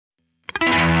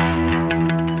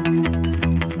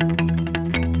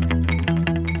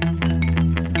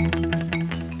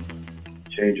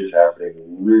change is happening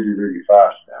really, really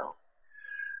fast now.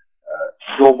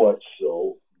 So much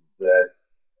so that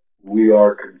we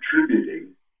are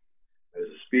contributing, as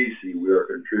a species, we are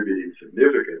contributing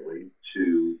significantly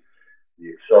to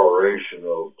the acceleration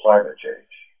of climate change.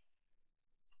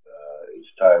 It's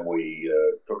time we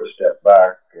took a step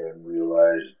back and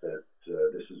realized that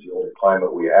this is the only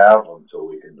climate we have until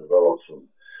we can develop some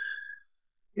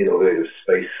innovative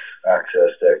space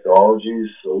access technologies.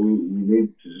 So we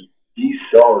need to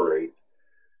decelerate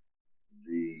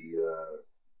the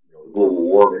global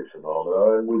warming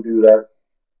phenomena, and we do that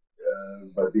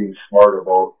by being smart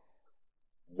about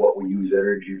what we use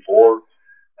energy for,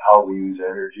 how we use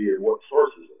energy, and what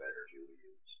sources of energy we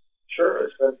use. Sure, I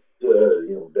spent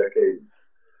decades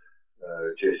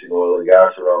chasing oil and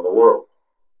gas around the world.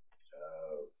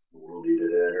 The world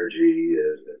needed energy.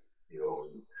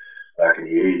 Back in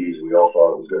the 80s, we all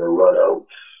thought it was going to run out.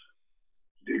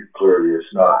 Clearly,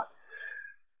 it's not.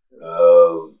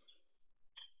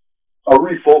 A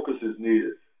refocus is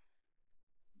needed.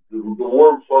 The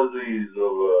warm fuzzies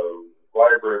of a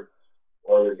vibrant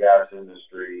oil and gas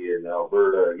industry in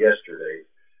Alberta yesterday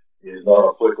is not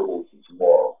applicable to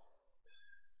tomorrow.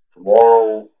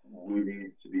 Tomorrow, we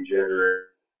need to be generating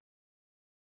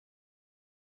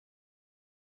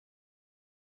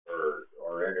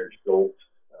our energy. Don't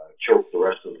choke the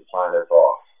rest of the planet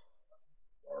off,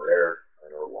 our air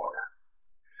and our water.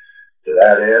 To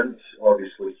that end,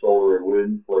 obviously, solar and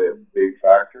wind play a big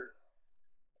factor,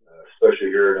 especially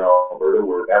here in Alberta,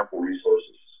 where ample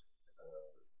resources.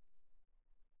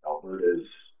 Alberta is,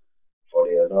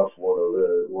 funny enough, one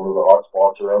of the hot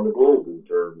spots around the globe in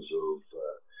terms of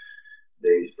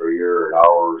days per year and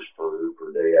hours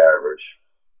per day average.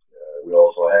 We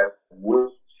also have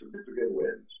significant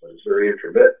winds, but it's very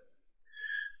intermittent.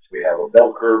 So we have a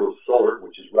bell curve of solar,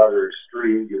 which is rather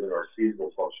extreme given our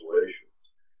seasonal fluctuations.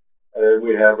 And then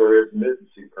we have our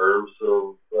intermittency curves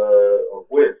of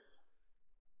wind.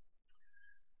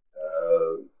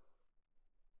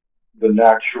 The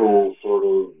natural sort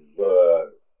of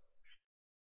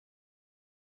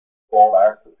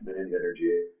fallback within the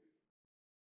energy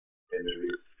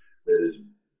that has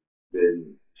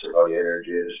been sort of the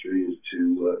energy industry is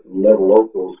to level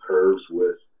out those curves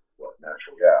with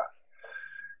natural gas.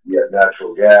 Yet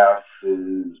natural gas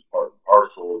is part and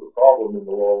parcel of the problem in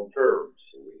the long term,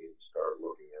 so we need to start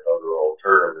looking at other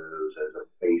alternatives as a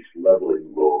base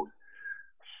leveling load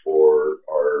for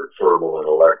our thermal and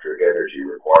electric energy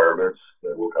requirements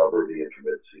that will cover the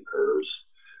intermittency curves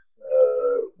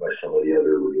by some of the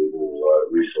other renewable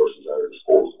resources that are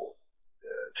disposable.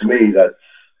 To me, that's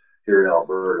here in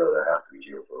Alberta, there have to be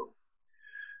geothermal.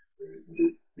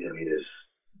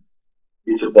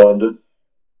 It's abundant.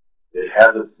 It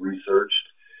hasn't researched,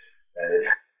 and it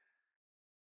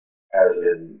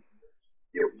hasn't.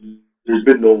 There's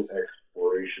been no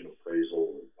exploration,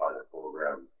 appraisal, and pilot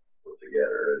program put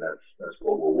together, and that's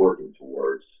what we're working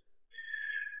towards.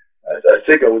 I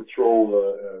think I would throw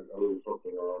a little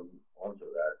something onto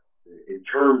that in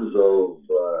terms of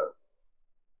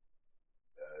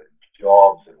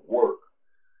jobs and work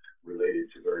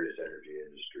related to various energy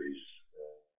industries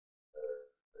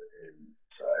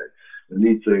inside. The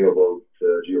neat thing about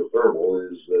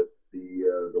geothermal is that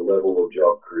the level of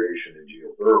job creation in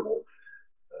geothermal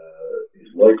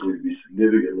is likely to be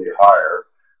significantly higher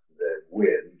than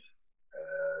wind,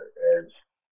 and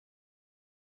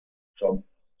some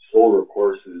solar, of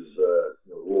course, is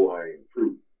low-hanging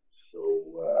fruit. So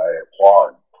I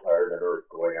applaud Clarendon Earth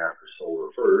going after solar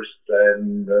first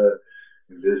and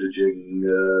envisaging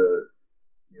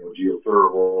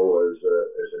geothermal as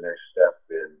a next step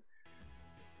in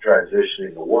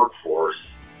transitioning the workforce